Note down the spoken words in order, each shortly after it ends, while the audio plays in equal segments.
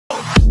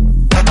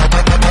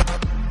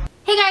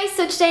Hey guys,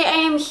 so today I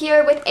am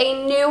here with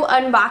a new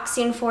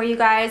unboxing for you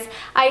guys.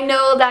 I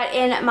know that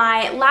in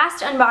my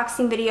last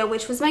unboxing video,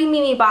 which was my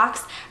Mimi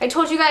box, I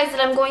told you guys that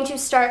I'm going to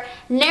start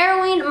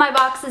narrowing my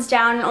boxes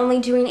down and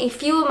only doing a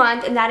few a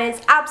month, and that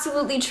is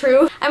absolutely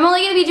true. I'm only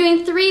going to be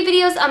doing 3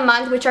 videos a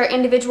month, which are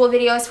individual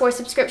videos for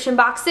subscription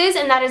boxes,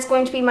 and that is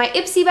going to be my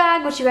Ipsy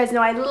bag, which you guys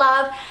know I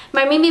love,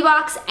 my Mimi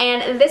box,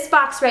 and this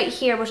box right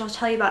here, which I'll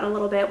tell you about in a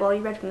little bit. Well,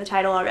 you read from the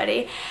title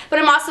already. But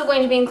I'm also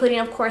going to be including,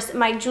 of course,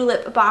 my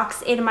julep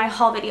box in my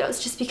haul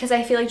videos, just because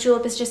I feel like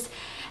julep is just,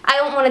 I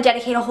don't want to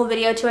dedicate a whole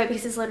video to it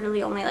because it's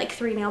literally only like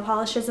 3 nail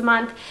polishes a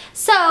month.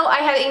 So I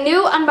have a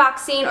new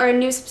unboxing or a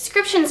new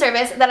subscription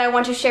service that I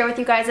want to share with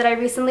you guys that I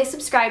recently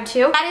subscribed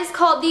to. That is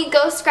called the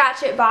Go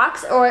Scratch It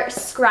box, or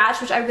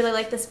Scratch, which I really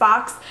like this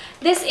box.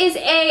 This is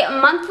a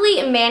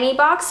monthly mani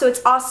box, so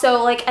it's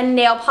also like a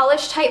nail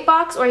polish type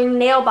box or a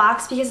nail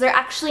box because they're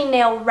actually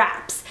nail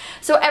wraps.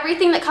 So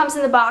everything that comes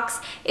in the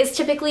box is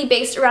typically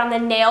based around the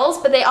nails,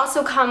 but they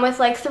also come with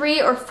like 3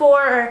 or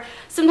 4 or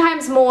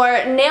sometimes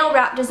more nail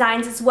wrap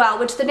designs as well,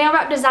 which the nail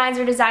wrap designs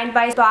are designed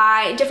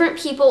by different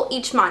people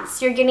each month.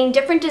 So you're getting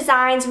different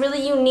designs,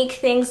 really unique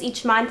things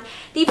each month.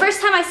 The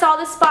first time I saw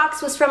this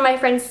box was from my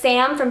friend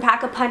Sam from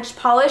Pack-a-Punch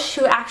Polish,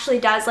 who actually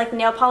does like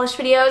nail polish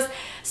videos.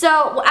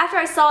 So after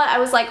I saw it, I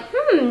was like,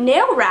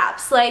 nail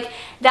wraps, like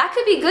that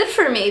could be good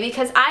for me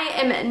because I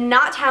am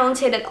not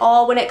talented at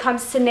all when it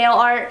comes to nail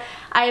art.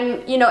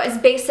 I'm, you know, as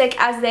basic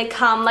as they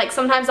come. Like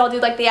sometimes I'll do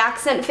like the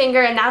accent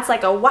finger and that's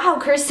like a wow,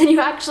 Kirsten, you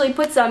actually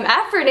put some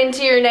effort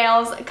into your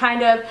nails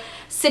kind of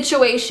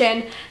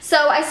situation.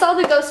 So I saw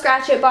the Go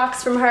Scratch It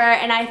box from her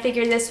and I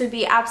figured this would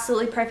be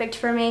absolutely perfect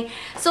for me.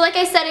 So like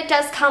I said, it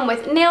does come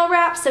with nail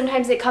wraps.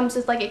 Sometimes it comes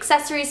with like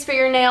accessories for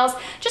your nails,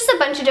 just a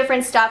bunch of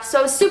different stuff. So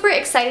I was super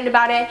excited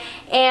about it,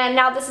 and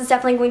now this is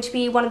definitely going to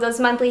be one of those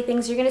monthly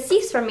things you're going to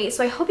see from me.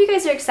 So I hope you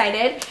guys are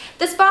excited.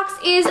 This box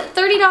is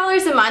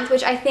 $30 a month,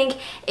 which I think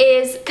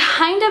is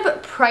kind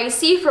of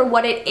pricey for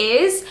what it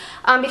is,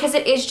 because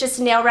it is just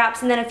nail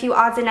wraps and then a few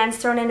odds and ends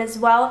thrown in as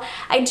well.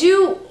 I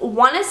do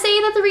want to say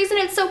that the reason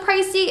it's so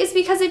pricey is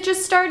because it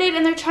just started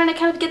and they're trying to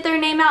kind of get their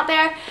name out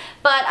there,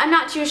 but I'm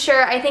not too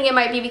sure. I think it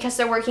might be because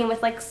they're working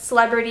with like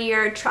celebrity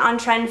or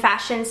on-trend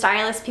fashion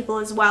stylist people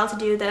as well to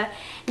do the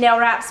nail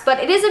wraps,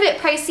 but it is a bit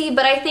pricey.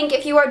 But I think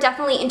if you are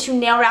definitely into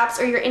nail wraps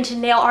or you're into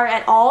nail art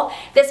at all,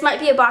 this might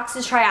be a box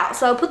to try out.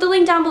 So I'll put the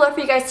link down below for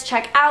you guys to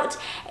check out,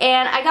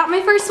 and I got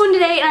my first one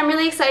today and I'm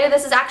really excited.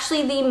 This is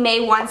actually the May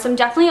one, so I'm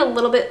definitely a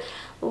little bit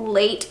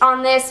late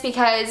on this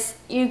because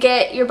you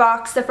get your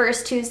box the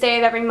first Tuesday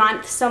of every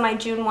month, so my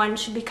June one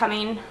should be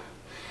coming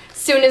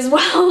soon as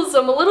well,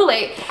 so I'm a little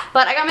late.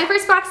 But I got my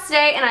first box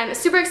today and I'm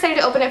super excited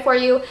to open it for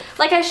you.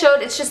 Like I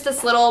showed, it's just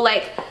this little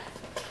like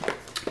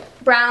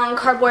brown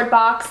cardboard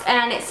box,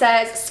 and it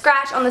says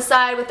Scratch on the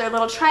side with their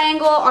little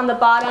triangle. On the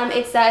bottom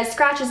it says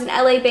Scratch is an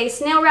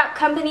LA-based nail wrap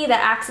company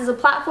that acts as a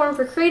platform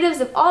for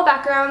creatives of all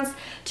backgrounds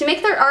to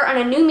make their art on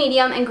a new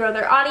medium and grow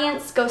their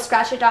audience.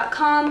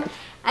 GoScratchIt.com.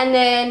 And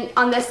then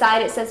on this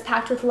side it says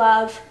Packed with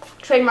Love,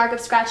 trademark of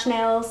Scratch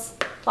Nails,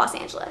 Los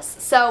Angeles.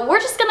 So we're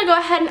just gonna go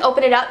ahead and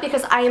open it up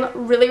because I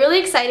am really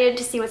excited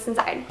to see what's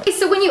inside. Okay,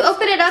 so when you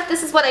open it up,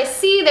 this is what I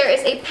see. There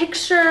is a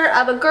picture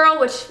of a girl,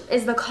 which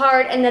is the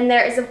card, and then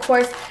there is of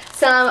course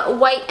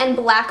some white and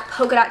black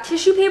polka dot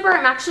tissue paper.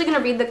 I'm actually gonna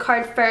read the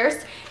card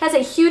first. It has a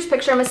huge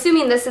picture. I'm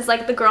assuming this is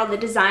like the girl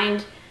that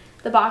designed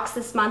the box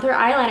this month. Her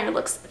eyeliner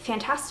looks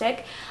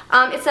fantastic.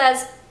 It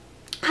says,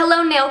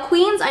 "Hello nail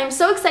queens, I am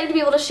so excited to be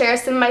able to share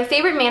some of my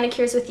favorite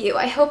manicures with you.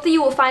 I hope that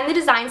you will find the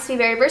designs to be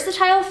very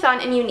versatile,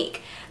 fun, and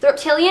unique. The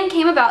Reptilian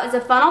came about as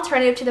a fun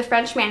alternative to the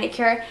French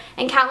manicure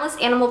and countless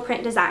animal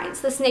print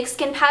designs. The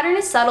snakeskin pattern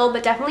is subtle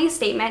but definitely a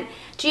statement.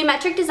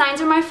 Geometric designs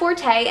are my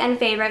forte and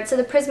favorite, so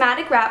the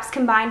prismatic wraps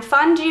combine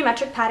fun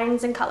geometric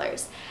patterns and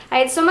colors. I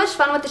had so much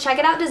fun with the Check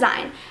It Out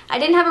design. I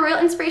didn't have a real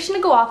inspiration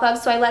to go off of,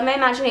 so I let my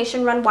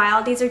imagination run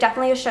wild. These are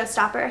definitely a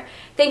showstopper.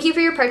 Thank you for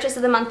your purchase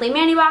of the monthly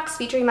mani box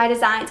featuring my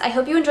designs. I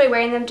hope you enjoy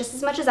wearing them just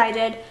as much as I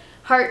did.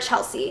 Heart,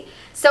 Chelsea."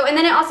 So, and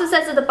then it also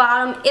says at the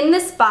bottom, in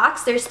this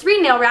box, there's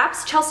 3 nail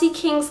wraps. Chelsea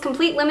King's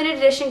complete limited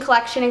edition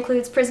collection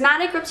includes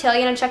Prismatic,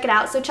 Reptilian, and Check It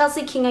Out. So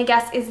Chelsea King, I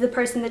guess, is the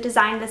person that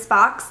designed this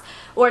box,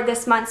 or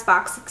this month's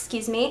box,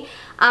 excuse me.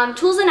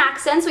 Tools and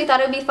accents. We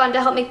thought it would be fun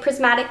to help make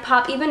Prismatic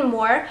pop even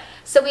more.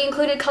 So we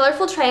included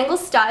colorful triangle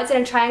studs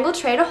and a triangle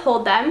tray to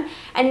hold them,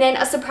 and then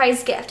a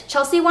surprise gift.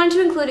 Chelsea wanted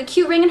to include a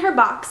cute ring in her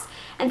box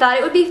and thought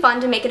it would be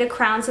fun to make it a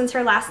crown since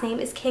her last name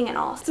is King and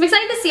all. So I'm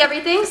excited to see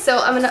everything, so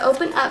I'm going to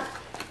open up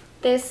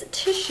this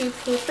tissue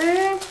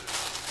paper.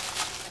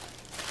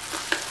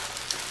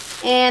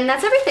 And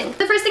that's everything.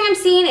 The first thing I'm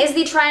seeing is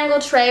the triangle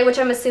tray, which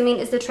I'm assuming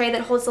is the tray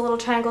that holds the little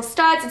triangle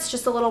studs. It's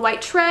just a little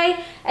white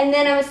tray. And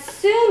then I'm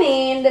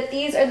assuming that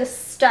these are the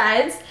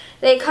studs.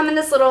 They come in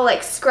this little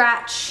like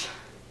scratch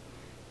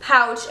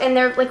pouch, and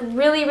they're like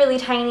really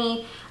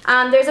tiny.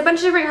 There's a bunch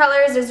of different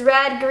colors. There's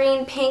red,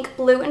 green, pink,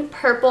 blue, and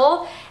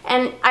purple.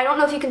 And I don't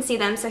know if you can see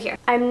them, so here.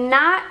 I'm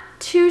not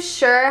too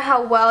sure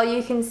how well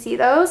you can see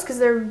those because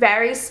they're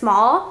very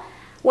small.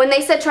 When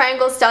they said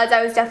triangle studs,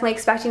 I was definitely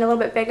expecting a little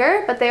bit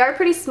bigger, but they are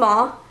pretty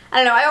small. I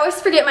don't know, I always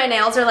forget my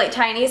nails are like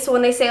tiny, so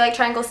when they say like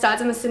triangle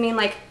studs, I'm assuming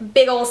like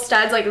big old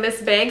studs like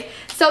this big.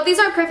 So these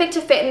are perfect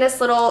to fit in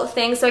this little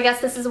thing, so I guess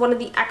this is one of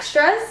the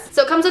extras.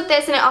 So it comes with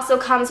this, and it also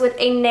comes with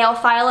a nail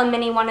file, a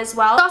mini one as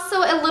well. There's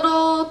also a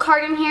little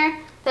card in here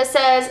that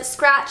says,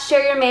 scratch,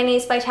 share your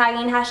manis by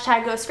tagging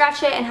hashtag go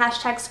scratch it and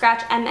hashtag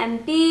scratch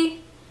MMB.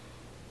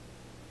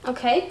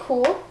 Okay,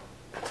 cool.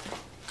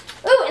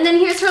 Ooh, and then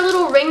here's her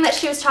little ring that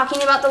she was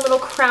talking about, the little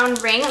crown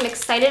ring. I'm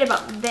excited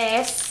about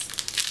this.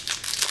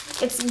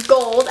 It's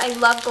gold. I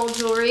love gold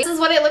jewelry. This is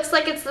what it looks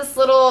like. It's this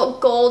little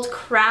gold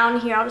crown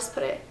here. I'll just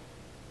put it.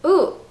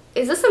 Ooh,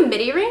 is this a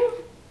midi ring?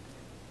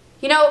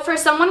 You know, for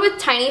someone with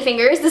tiny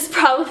fingers, this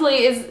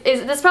probably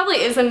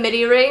is a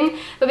midi ring,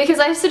 but because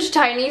I have such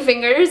tiny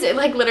fingers, it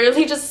like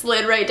literally just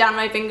slid right down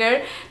my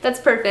finger.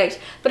 That's perfect.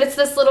 But it's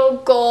this little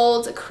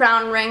gold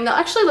crown ring that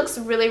actually looks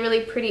really,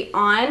 really pretty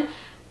on.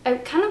 I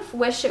kind of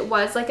wish it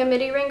was like a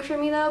midi ring for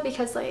me though,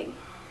 because like,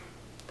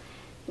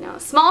 you know,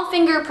 small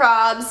finger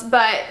probs,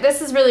 but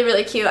this is really,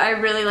 really cute. I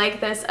really like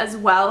this as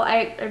well.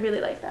 I really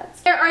like that.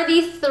 There are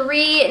the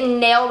 3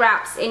 nail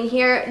wraps in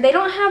here. They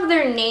don't have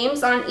their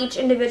names on each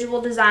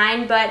individual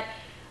design, but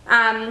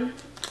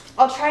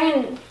I'll try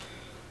and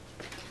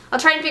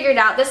figure it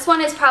out. This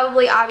one is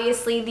probably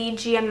obviously the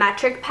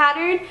geometric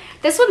pattern.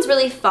 This one's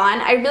really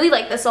fun. I really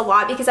like this a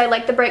lot because I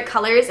like the bright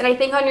colors, and I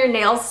think on your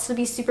nails this would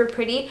be super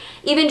pretty.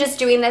 Even just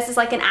doing this as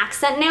like an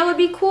accent nail would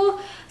be cool.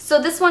 So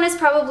this one is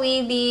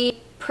probably the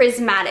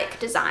Prismatic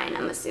design,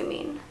 I'm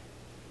assuming.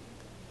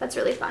 That's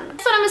really fun.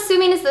 This one I'm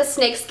assuming is the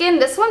snakeskin.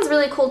 This one's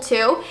really cool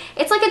too.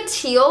 It's like a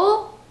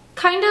teal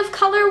kind of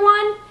color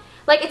one.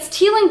 Like it's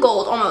teal and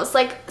gold almost.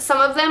 Like some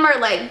of them are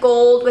like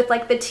gold with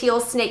like the teal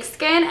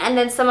snakeskin, and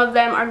then some of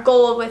them are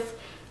gold with,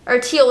 or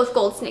teal with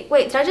gold snake.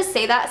 Wait, did I just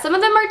say that? Some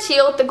of them are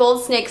teal with the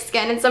gold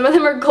snakeskin, and some of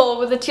them are gold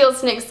with the teal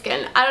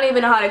snakeskin. I don't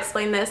even know how to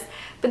explain this,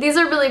 but these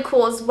are really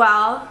cool as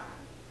well.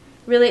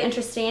 Really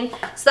interesting.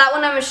 So that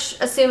one I'm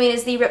assuming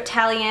is the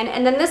Reptilian,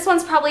 and then this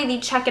one's probably the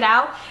Check It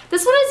Out.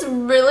 This one is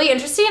really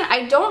interesting.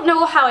 I don't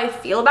know how I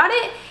feel about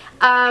it.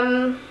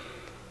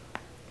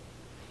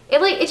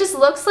 It just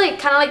looks like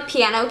kind of like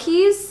piano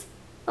keys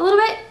a little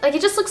bit. Like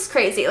it just looks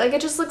crazy. Like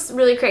it just looks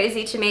really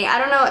crazy to me. I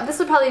don't know. This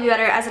would probably be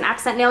better as an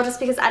accent nail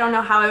just because I don't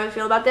know how I would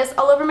feel about this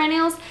all over my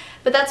nails,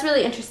 but that's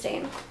really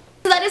interesting.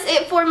 So that is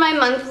it for my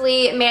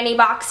monthly mani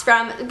box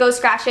from Go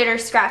Scratch It or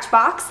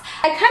Scratchbox.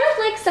 I kind of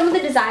like some of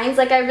the designs.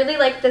 Like I really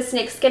like the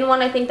snakeskin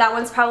one. I think that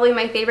one's probably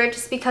my favorite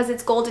just because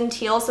it's gold and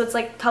teal, so it's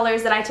like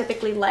colors that I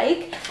typically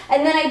like.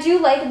 And then I do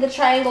like the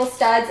triangle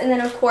studs, and then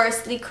of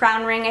course the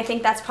crown ring. I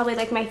think that's probably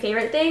like my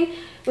favorite thing,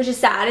 which is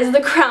sad, is the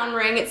crown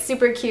ring. It's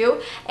super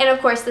cute. And of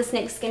course the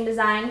snakeskin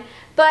design.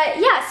 But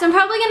yeah, so I'm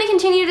probably going to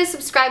continue to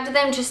subscribe to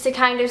them just to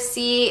kind of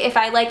see if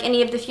I like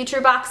any of the future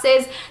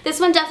boxes.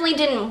 This one definitely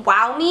didn't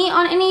wow me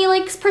on any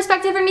like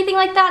perspective or anything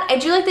like that. I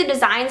do like the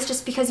designs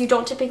just because you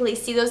don't typically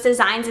see those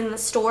designs in the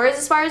stores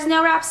as far as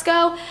nail wraps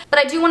go. But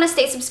I do want to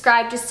stay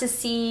subscribed just to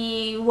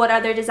see what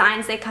other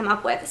designs they come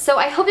up with. So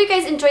I hope you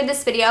guys enjoyed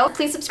this video.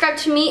 Please subscribe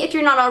to me if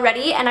you're not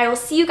already, and I will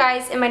see you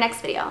guys in my next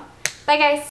video. Bye guys!